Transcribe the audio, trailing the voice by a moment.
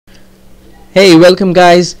Hey, welcome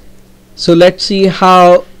guys. So let's see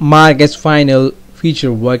how Mark as final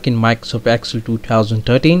feature work in Microsoft Excel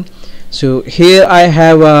 2013. So here I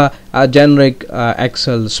have a generic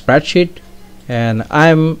Excel spreadsheet and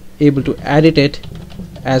I'm able to edit it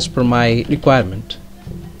as per my requirement.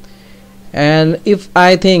 And if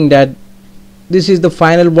I think that this is the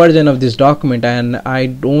final version of this document and I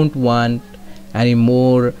don't want any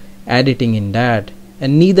more editing in that,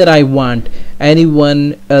 and neither I want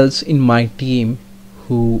anyone else in my team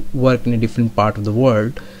who work in a different part of the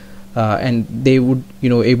world, and they would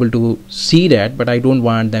able to see that, but I don't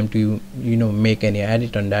want them to make any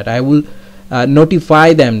edit on that. I will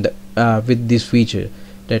notify them with this feature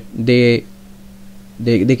that they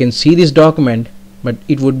can see this document, but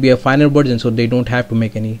it would be a final version, so they don't have to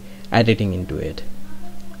make any editing into it.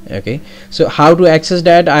 Okay, so how to access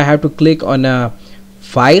that? I have to click on a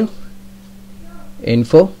file,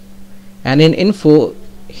 info, and in info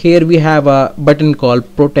here we have a button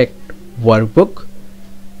called protect workbook.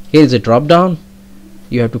 Here is a drop down,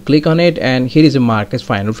 you have to click on it, and here is a mark as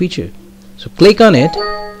final feature. So click on it,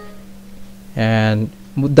 and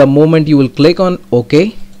the moment you will click on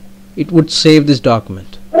OK, it would save this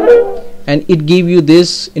document and it give you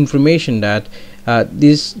this information that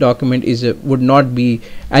this document would not be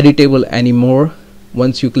editable anymore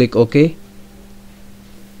once you click OK.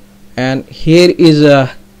 And here is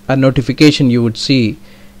a notification you would see.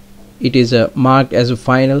 It is marked as a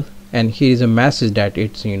final, and here is a message that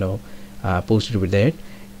it's posted with it.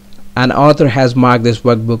 An author has marked this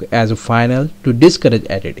workbook as a final to discourage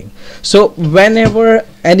editing. So whenever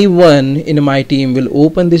anyone in my team will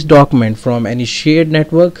open this document from any shared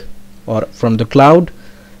network or from the cloud,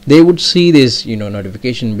 they would see this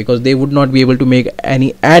notification, because they would not be able to make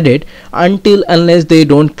any edit unless they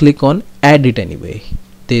don't click on edit anyway,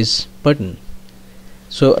 this button.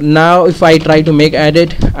 So now if I try to make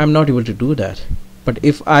edit, I'm not able to do that. But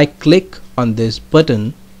if I click on this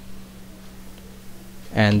button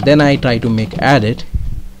and then I try to make edit,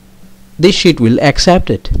 this sheet will accept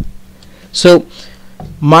it. So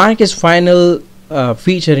mark as final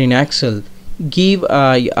feature in Excel give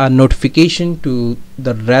a notification to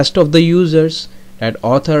the rest of the users that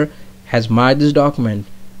author has marked this document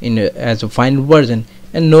as a final version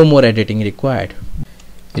and no more editing required.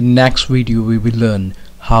 In next video we will learn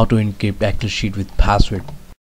how to encrypt Excel sheet with password.